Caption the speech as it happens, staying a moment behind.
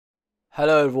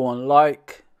Hello everyone,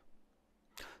 like,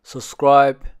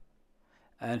 subscribe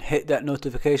and hit that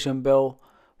notification bell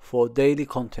for daily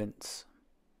contents.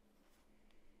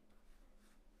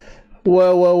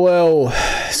 Well,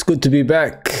 it's good to be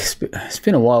back. It's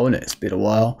been a while, isn't it? It's been a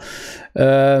while.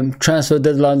 Transfer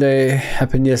deadline day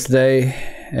happened yesterday,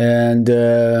 and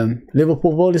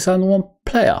Liverpool only signed one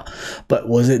player. But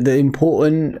was it the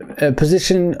important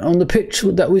position on the pitch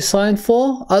that we signed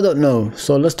for? I don't know.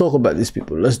 So let's talk about this,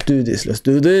 people. Let's do this. Let's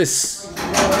do this.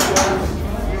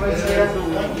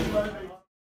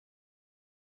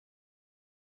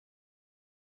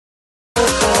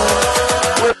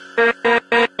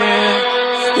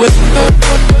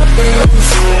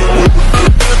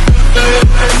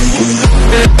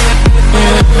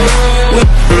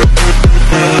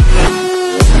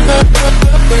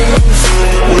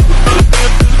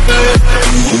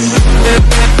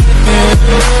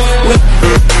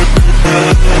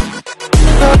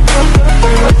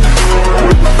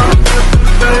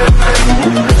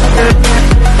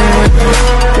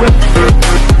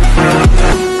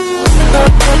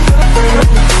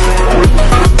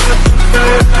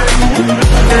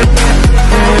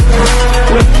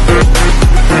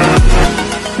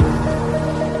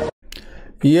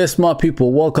 Yes, my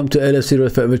people, welcome to LFC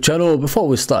Red Forever channel. Before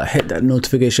we start, hit that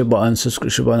notification button,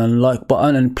 subscription button and like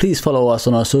button, and please follow us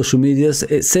on our social medias.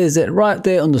 It says it right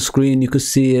there on the screen. You can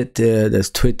see it.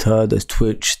 There's Twitter, there's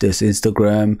Twitch, there's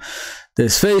Instagram,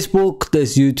 there's Facebook,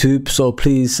 there's YouTube. So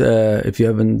please, if you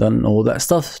haven't done all that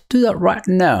stuff, do that right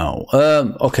now.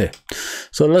 Okay,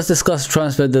 so let's discuss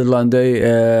transfer deadline day.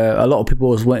 A lot of people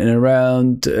was waiting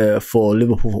around for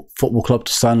Liverpool Football Club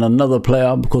to sign another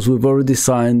player, because we've already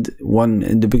signed one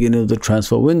in the beginning of the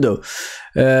transfer window.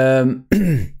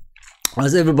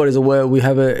 As everybody's aware, we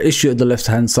have an issue at the left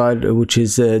hand side, which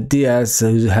is Diaz,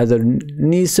 who had a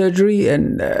knee surgery,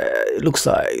 and it looks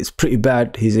like it's pretty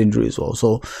bad, his injury as well.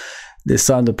 So they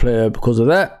signed the player because of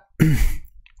that,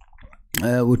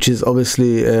 which is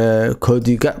obviously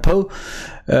Cody Gakpo.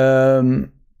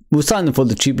 We signed him for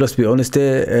the cheap, let's be honest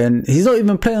there, and he's not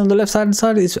even playing on the left hand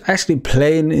side. He's actually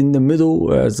playing in the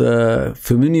middle as a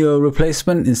Firmino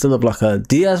replacement instead of like a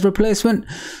Diaz replacement.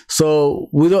 So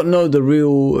we don't know the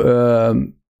real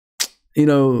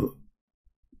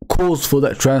cause for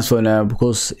that transfer now,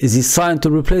 because is he signed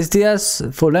to replace Diaz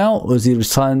for now, or is he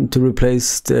signed to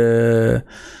replace Firmino?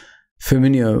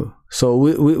 So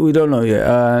we don't know yet,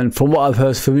 and from what I've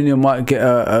heard, Firmino might get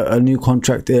a new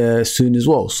contract soon as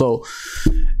well. So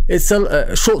it's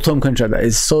a short-term contract, that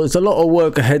is. So it's a lot of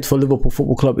work ahead for Liverpool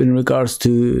Football Club in regards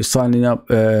to signing up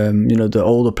the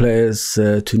older players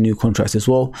to new contracts as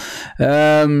well.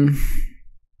 We've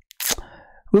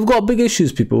got big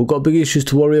issues, people. We've got big issues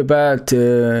to worry about,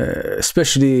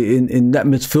 especially in that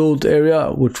midfield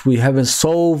area, which we haven't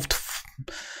solved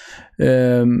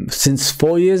since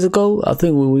 4 years ago. I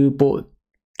think when we bought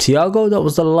Thiago, that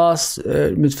was the last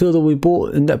midfielder we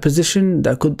bought in that position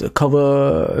that could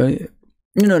cover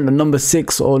the number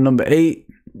 6 or number 8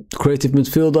 creative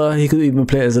midfielder. He could even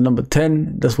play as a number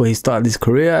 10. That's where he started his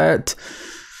career at.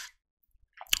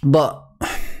 But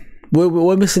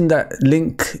we're missing that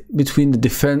link between the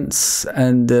defense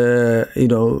and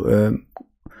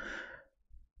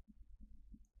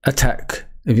attack,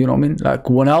 if you know what I mean, like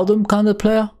Ronaldo kind of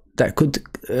player that could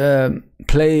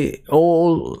play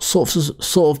all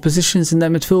sorts of positions in that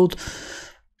midfield,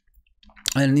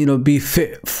 and be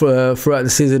fit throughout the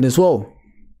season as well.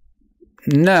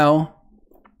 Now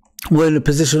we're in a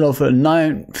position of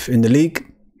 9th in the league.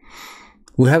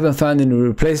 We haven't found any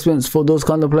replacements for those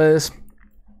kind of players.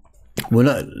 We're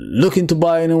not looking to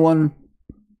buy anyone.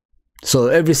 So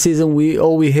every season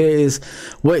all we hear is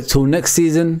wait till next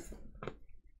season,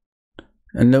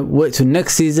 and then wait till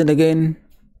next season again.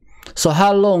 So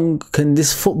how long can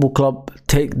this football club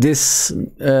take this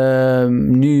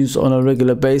news on a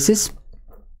regular basis?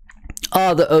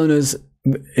 Are the owners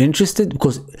interested?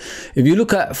 Because if you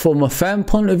look at from a fan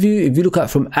point of view, if you look at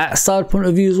from outside point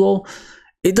of view as well,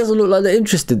 it doesn't look like they're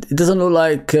interested. It doesn't look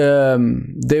like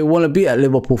they want to be at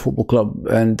Liverpool Football Club.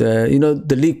 And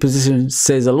the league position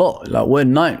says a lot. Like, we're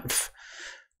 9th.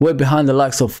 We're behind the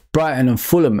likes of Brighton and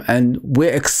Fulham, and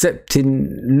we're accepting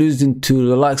losing to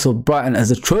the likes of Brighton as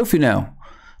a trophy now.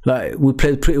 Like, we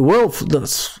played pretty well.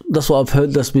 That's what I've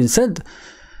heard that's been said.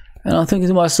 And I'm thinking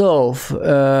to myself,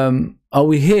 are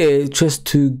we here just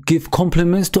to give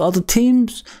compliments to other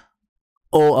teams?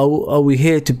 Or are we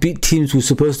here to beat teams we're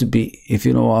supposed to beat, if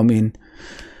you know what I mean?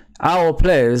 Our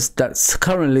players that's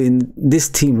currently in this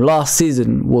team last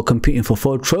season were competing for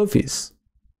 4 trophies.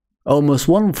 Almost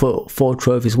won for 4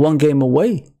 trophies, 1 game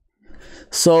away.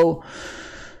 So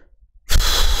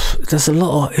there's a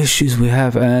lot of issues we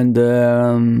have, and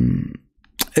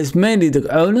it's mainly the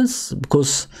owners,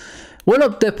 because one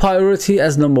of their priority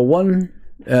as number one,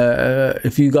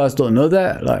 if you guys don't know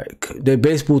that, like their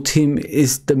baseball team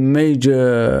is the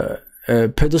major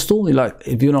pedestal, like,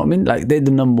 if you know what I mean, like they're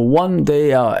the number one,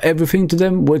 they are everything to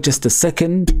them. We're just the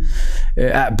second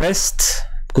at best,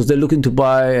 because they're looking to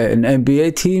buy an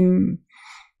NBA team.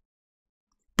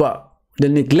 But the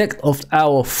neglect of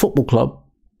our football club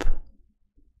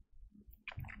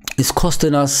is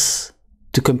costing us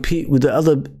to compete with the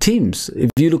other teams.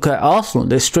 If you look at Arsenal,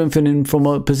 they're strengthening from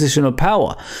a position of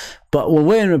power, but when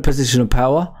we're in a position of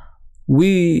power,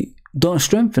 we don't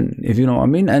strengthen, if you know what I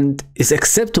mean. And it's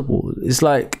acceptable. It's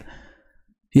like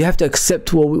you have to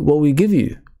accept what we give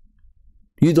you.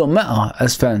 You don't matter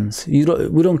as fans. We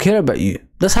don't care about you.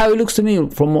 That's how it looks to me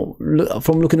from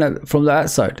looking at from the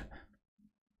outside.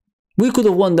 We could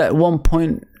have won that 1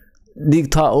 point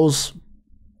league titles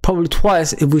probably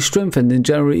twice if we strengthened in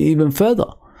January even further.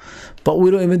 But we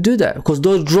don't even do that, because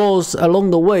those draws along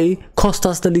the way cost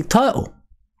us the league title.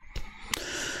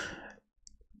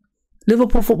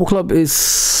 Liverpool Football Club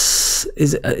is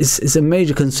a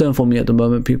major concern for me at the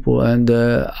moment, people. And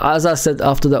as I said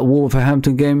after that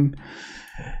Wolverhampton game,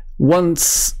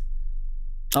 once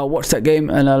I watched that game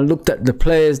and I looked at the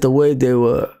players, the way they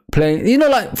were playing, you know,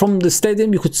 like from the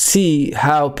stadium you could see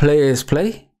how players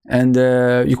play, and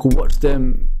you could watch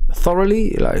them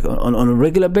thoroughly, like on a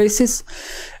regular basis.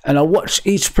 And I watched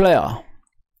each player,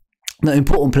 the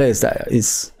important players that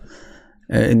is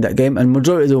in that game, and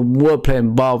majority of them were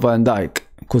playing bar Van Dijk,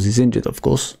 because he's injured, of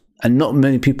course. And not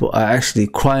many people are actually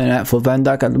crying out for Van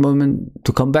Dijk at the moment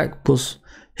to come back, because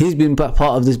he's been part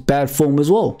of this bad form as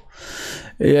well.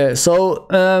 Yeah, so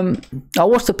I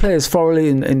watched the players thoroughly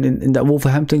in that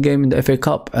Wolverhampton game in the FA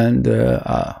Cup, and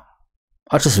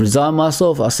I just resigned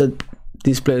myself. I said,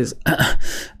 these players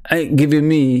ain't giving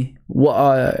me what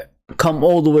I come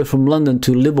all the way from London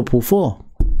to Liverpool for.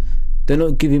 They're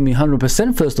not giving me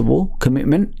 100%, first of all,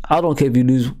 commitment. I don't care if you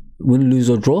win, lose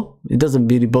or draw. It doesn't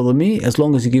really bother me, as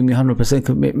long as you give me 100%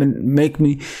 commitment. Make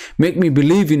me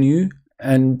believe in you,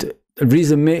 and the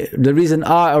reason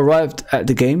I arrived at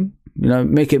the game, you know,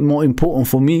 make it more important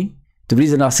for me. The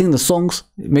reason I sing the songs,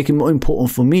 make it more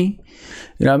important for me.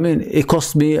 You know what I mean? It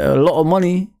cost me a lot of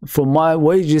money from my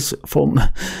wages, from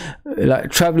like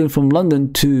traveling from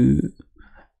London to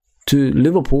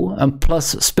Liverpool, and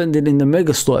plus spending in the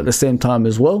mega store at the same time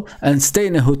as well, and staying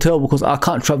in a hotel, because I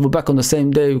can't travel back on the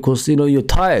same day, because, you know, you're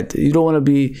tired. You don't want to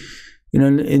be, you know,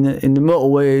 in the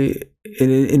motorway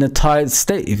in a tired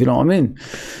state, if you know what I mean.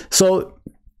 So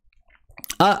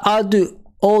I do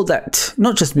all that,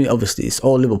 not just me, obviously, it's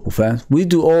all Liverpool fans. We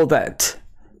do all that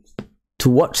to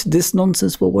watch this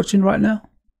nonsense we're watching right now.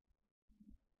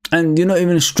 And you're not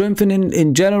even strengthening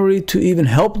in January to even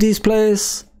help these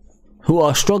players who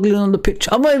are struggling on the pitch.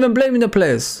 I'm not even blaming the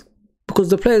players, because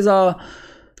the players are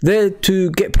there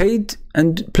to get paid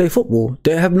and play football.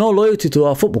 They have no loyalty to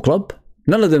our football club.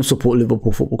 None of them support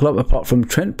Liverpool Football Club, apart from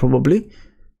Trent, probably.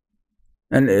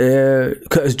 And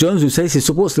Curtis Jones, who says he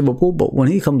supports Liverpool, but when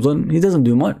he comes on, he doesn't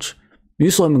do much. You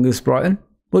saw him against Brighton.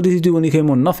 What did he do when he came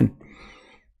on? Nothing.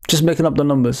 Just making up the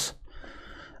numbers.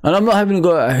 And I'm not having to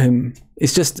go at him.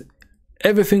 It's just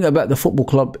everything about the football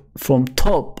club from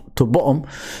top to bottom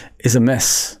is a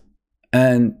mess.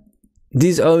 And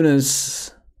these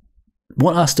owners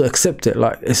want us to accept it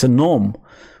like it's a norm.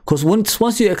 Because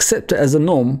once you accept it as a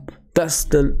norm, that's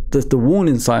the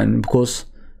warning sign, because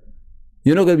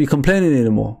you're not going to be complaining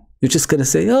anymore. You're just going to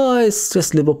say, oh, it's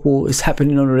just Liverpool, it's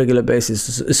happening on a regular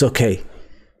basis, it's okay.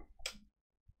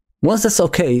 Once that's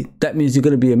okay, that means you're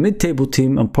going to be a mid-table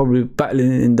team and probably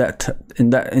battling in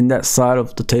that side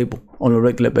of the table on a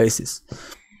regular basis.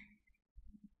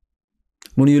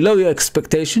 When you lower your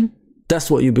expectation,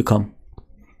 that's what you become.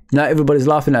 Now everybody's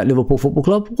laughing at Liverpool Football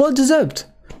Club. Well deserved.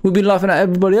 We've been laughing at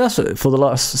everybody else for the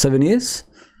last 7 years.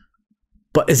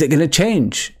 But is it going to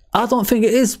change? I don't think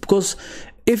it is, because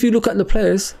if you look at the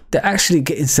players, they're actually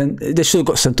getting sent. They should have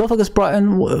got sent off against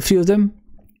Brighton, a few of them.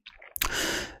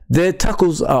 Their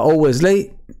tackles are always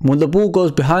late. When the ball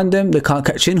goes behind them, they can't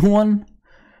catch anyone.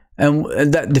 And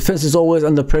that defense is always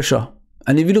under pressure.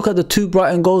 And if you look at the 2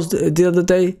 Brighton goals the other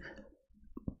day,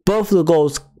 both of the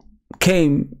goals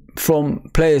came from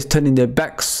players turning their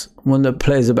backs when the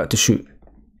player's about to shoot.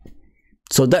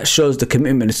 So that shows the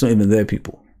commitment. It's not even there,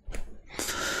 people.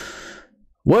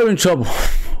 We're in trouble.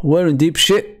 We're in deep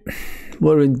shit.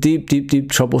 We're in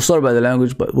deep trouble. Sorry about the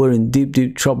language, but we're in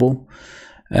deep trouble.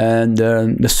 And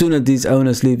the sooner these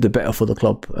owners leave, the better for the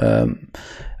club.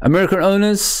 American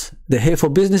owners, they're here for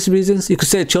business reasons. You could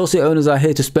say Chelsea owners are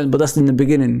here to spend, but that's in the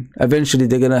beginning. Eventually,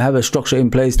 they're going to have a structure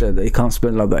in place that they can't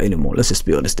spend like that anymore. Let's just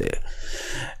be honest here.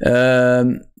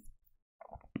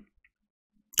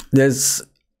 There's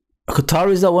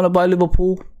Qataris that want to buy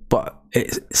Liverpool, but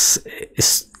it's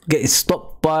getting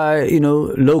stopped by, you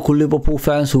know, local Liverpool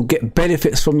fans who get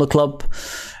benefits from the club,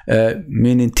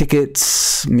 meaning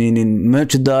tickets, meaning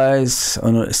merchandise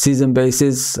on a season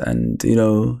basis, and, you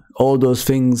know, all those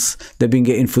things they've been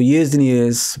getting for years and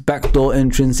years. Backdoor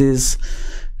entrances.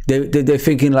 They're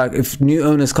thinking, like, if new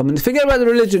owners come in, forget about the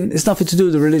religion. It's nothing to do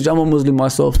with the religion. I'm a Muslim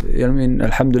myself, you know what I mean?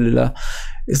 Alhamdulillah.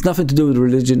 It's nothing to do with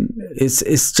religion.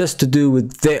 It's just to do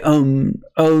with their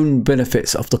own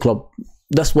benefits of the club.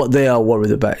 That's what they are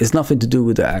worried about. It's nothing to do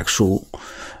with the actual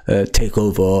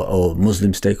takeover or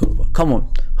Muslims takeover. Come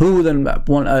on, who would then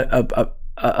want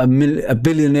a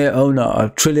billionaire owner, a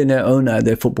trillionaire owner at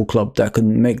their football club that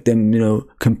can make them, you know,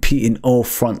 compete in all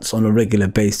fronts on a regular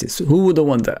basis? Who would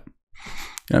want that?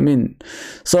 I mean,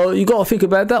 so you got to think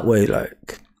about it that way.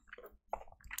 Like,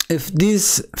 if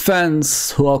these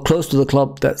fans who are close to the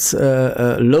club, that's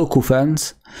local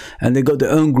fans, and they got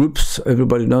their own groups,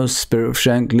 everybody knows Spirit of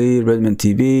Shankly, Redmond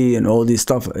TV, and all this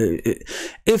stuff.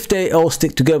 If they all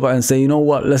stick together and say, you know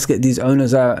what, let's get these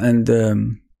owners out, and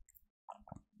I'm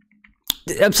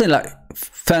saying, like,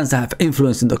 fans that have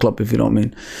influence in the club, if you know what I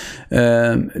mean.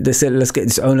 They said, let's get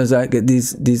these owners out, get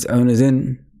these owners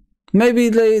in. Maybe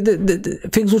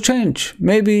things will change.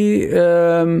 Maybe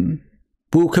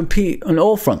we'll compete on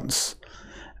all fronts,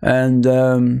 and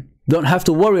don't have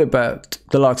to worry about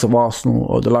the likes of Arsenal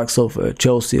or the likes of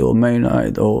Chelsea or Man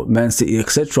United or Man City,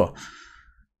 etc.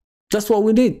 That's what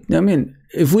we need. I mean,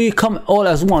 if we come all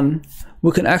as one,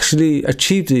 we can actually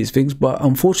achieve these things, but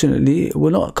unfortunately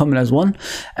we're not coming as one.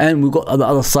 And we've got on the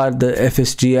other side the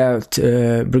FSG out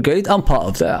brigade. I'm part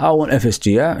of that. I want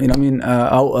FSG out, you know what I mean?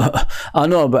 I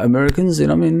know about Americans, you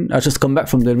know what I mean? I just come back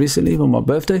from there recently for my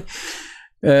birthday.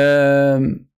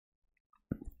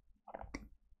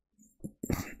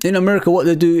 In America, what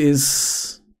they do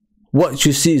is, what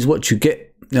you see is what you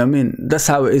get. You know what I mean? That's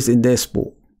how it is in their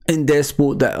sport. In their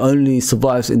sport that only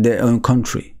survives in their own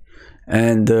country.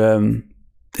 And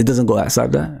it doesn't go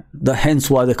outside that. Hence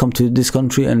why they come to this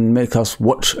country and make us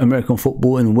watch American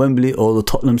football in Wembley or the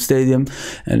Tottenham Stadium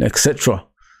and etc.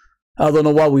 I don't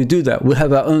know why we do that. We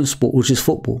have our own sport, which is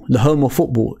football. The home of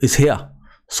football is here.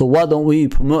 So why don't we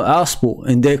promote our sport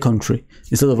in their country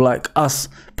instead of, like, us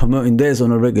promoting theirs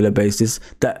on a regular basis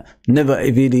that never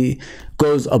really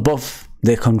goes above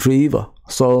their country either.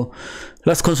 So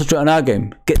let's concentrate on our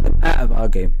game. Get them out of our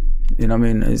game. You know what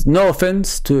I mean? It's no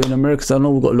offense to in America. I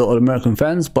know we've got a lot of American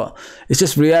fans, but it's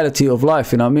just reality of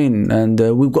life. You know what I mean? And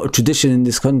we've got a tradition in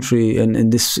this country and in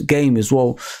this game as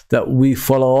well that we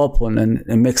follow up on, and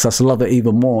it makes us love it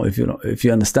even more. If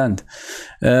you understand.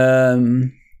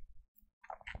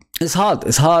 It's hard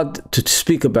to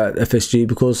speak about FSG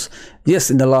because,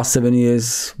 yes, in the last 7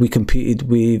 years we competed,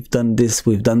 we've done this,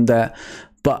 we've done that,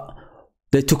 but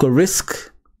they took a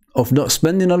risk of not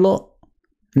spending a lot.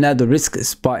 Now the risk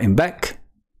is biting back,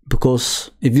 because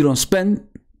if you don't spend,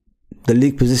 the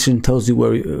league position tells you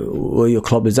where your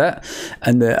club is at.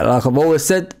 And like I've always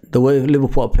said, the way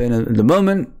Liverpool are playing at the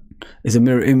moment is a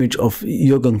mirror image of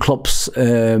Jurgen Klopp's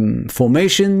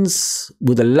formations,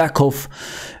 with a lack of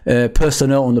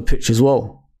personnel on the pitch as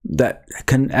well that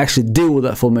can actually deal with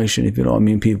that formation, if you know what I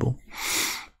mean, people.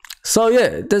 So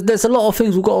yeah, there's a lot of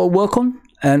things we've got to work on,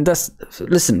 and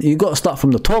listen, you got to start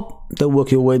from the top, then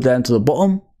work your way down to the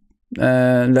bottom,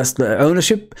 and that's the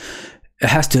ownership. It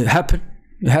has to happen.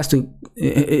 It has to.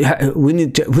 We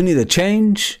need a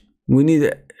change. We need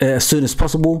it as soon as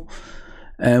possible.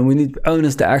 And we need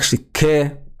owners that actually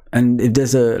care. And if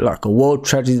there's a world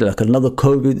tragedy, like another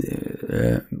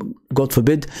COVID, God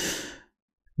forbid,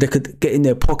 they could get in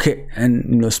their pocket and,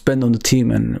 you know, spend on the team,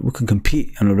 and we can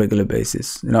compete on a regular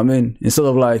basis. You know what I mean? Instead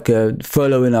of like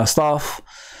furloughing our staff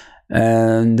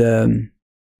and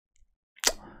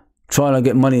trying to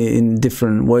get money in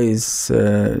different ways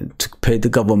to pay the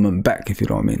government back, if you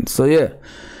know what I mean. So yeah,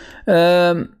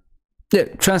 yeah,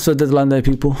 transfer deadline day,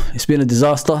 people. It's been a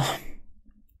disaster.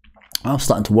 I'm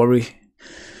starting to worry.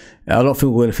 I don't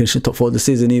think we're going to finish the top 4 this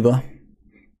season either.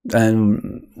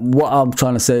 And what I'm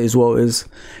trying to say as well is,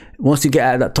 once you get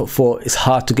out of that top 4, it's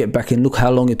hard to get back in. Look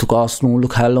how long it took Arsenal.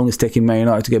 Look how long it's taking Man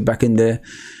United to get back in there.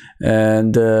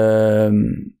 And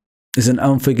it's an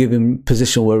unforgiving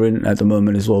position we're in at the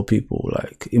moment as well, people.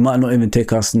 Like, it might not even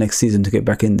take us next season to get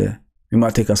back in there. It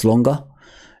might take us longer,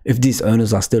 if these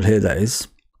owners are still here, that is.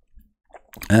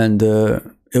 And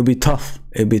it'll be tough.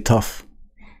 It'll be tough.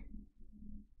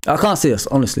 I can't see us,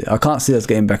 honestly. I can't see us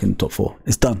getting back in the top 4.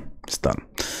 It's done. It's done.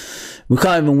 We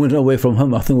can't even win away from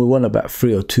home. I think we won about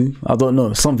 3 or 2. I don't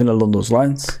know, something along those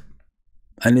lines.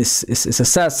 And it's a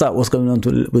sad sight what's going on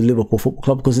with Liverpool Football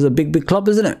Club, because it's a big club,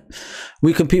 isn't it?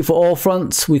 We compete for all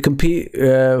fronts. We compete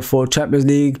for Champions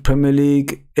League, Premier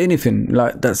League, anything.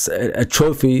 Like, that's a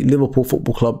trophy. Liverpool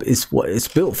Football Club is what it's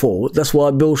built for. That's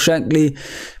why Bill Shankly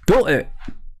built it.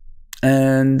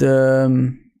 And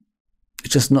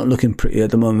it's just not looking pretty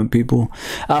at the moment, people.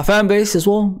 Our fan base as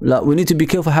well. Like, we need to be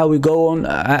careful how we go on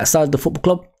outside the football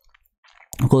club.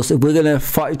 Of course, if we're going to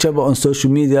fight each other on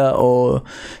social media or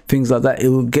things like that, it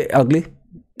will get ugly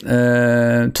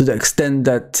to the extent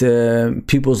that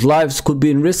people's lives could be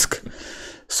in risk.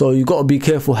 So you got to be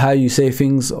careful how you say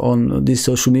things on these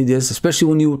social medias, especially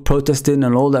when you're protesting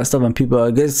and all that stuff and people are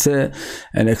against it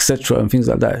and etc. and things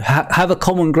like that. Have a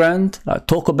common ground, like,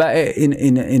 talk about it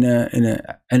in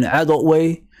an adult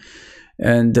way,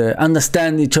 and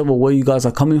understand each other where you guys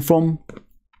are coming from,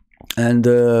 and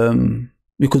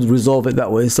you could resolve it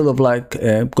that way, instead of like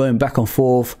going back and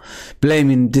forth,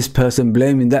 blaming this person,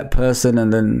 blaming that person,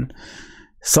 and then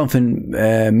something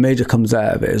major comes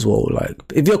out of it as well. Like,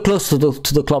 if you're close to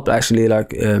the club, actually,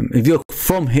 like if you're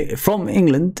from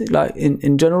England, like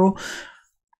in general,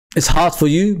 it's hard for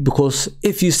you, because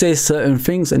if you say certain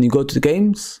things and you go to the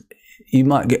games, you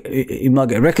might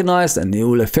get recognized, and it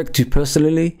will affect you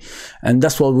personally, and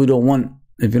that's what we don't want.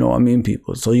 If you know what I mean,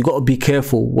 people. So you got to be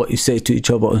careful what you say to each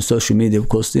other on social media,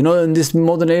 because, you know, in this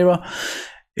modern era,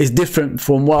 it's different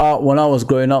from when I was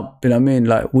growing up. You know what I mean?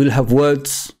 Like, we'll have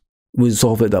words, we'll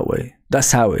solve it that way.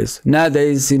 That's how it is.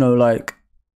 Nowadays, you know, like,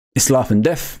 it's life and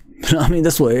death. You know what I mean?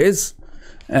 That's what it is.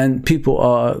 And people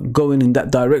are going in that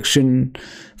direction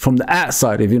from the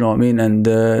outside, if you know what I mean. And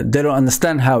they don't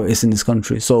understand how it is in this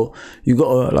country. So you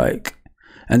got to, like,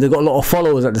 and they've got a lot of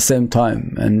followers at the same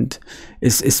time, and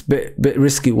it's a bit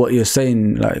risky what you're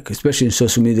saying, like, especially in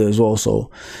social media as well.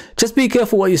 So just be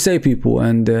careful what you say, people,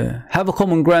 and have a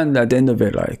common ground at the end of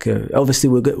it. Like, obviously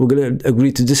we're going to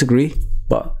agree to disagree,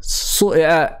 but sort it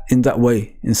out in that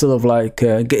way, instead of like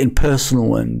getting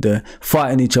personal and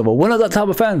fighting each other. We're not that type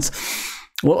of fans.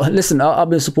 Well, listen, I've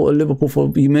been supporting Liverpool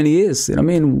for many years. You know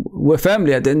what I mean? We're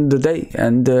family at the end of the day.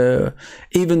 And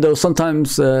even though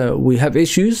sometimes we have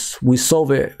issues, we solve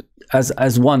it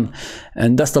as one.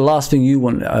 And that's the last thing you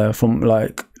want from,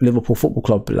 like, Liverpool Football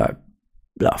Club, like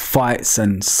fights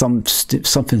and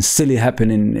something silly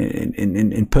happening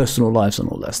in personal lives and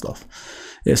all that stuff.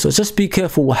 Yeah, so just be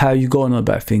careful how you go on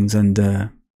about things,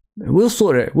 and we'll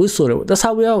sort it. We'll sort it. That's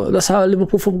how we are. That's how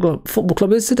Liverpool Football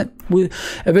Club is, isn't it? We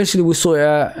eventually sort it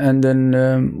out, and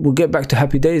then we'll get back to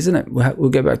happy days, isn't it? We'll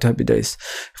get back to happy days.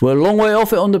 We're a long way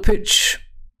off it on the pitch,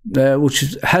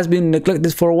 which has been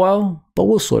neglected for a while, but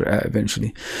we'll sort it out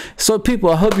eventually. So,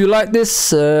 people, I hope you like this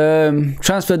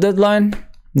transfer deadline.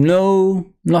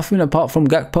 No, nothing apart from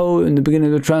Gakpo in the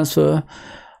beginning of the transfer.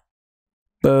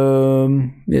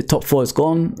 Yeah, top 4 is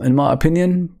gone, in my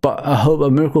opinion, but I hope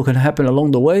a miracle can happen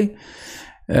along the way.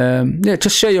 Yeah,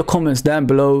 just share your comments down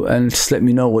below and just let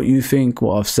me know what you think,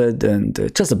 what I've said, and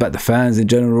just about the fans in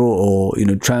general, or, you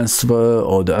know, transfer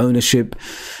or the ownership.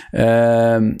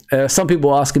 Some people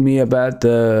are asking me about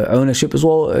the ownership as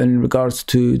well in regards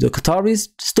to the Qataris.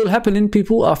 Still happening,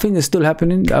 people. I think it's still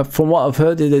happening. From what I've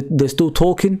heard, they're still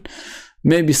talking.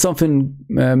 Maybe something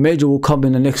major will come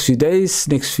in the next few days,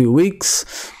 next few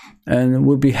weeks, and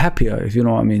we'll be happier, if you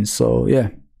know what I mean. So, yeah.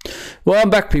 Well, I'm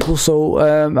back, people. So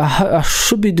I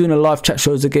should be doing a live chat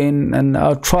shows again, and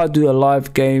I'll try to do a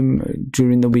live game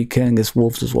during the weekend against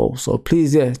Wolves as well. So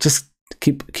please, yeah, just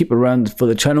keep around for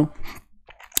the channel,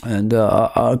 and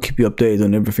I'll keep you updated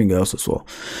on everything else as well.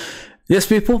 Yes,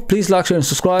 people, please like, share, and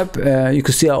subscribe. You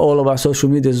can see all of our social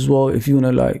medias as well. If you want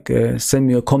to, like, send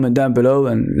me a comment down below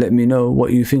and let me know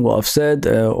what you think, what I've said,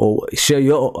 or share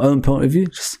your own point of view,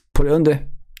 just put it on there.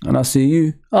 And I'll see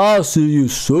you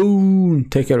soon.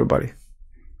 Take care, everybody.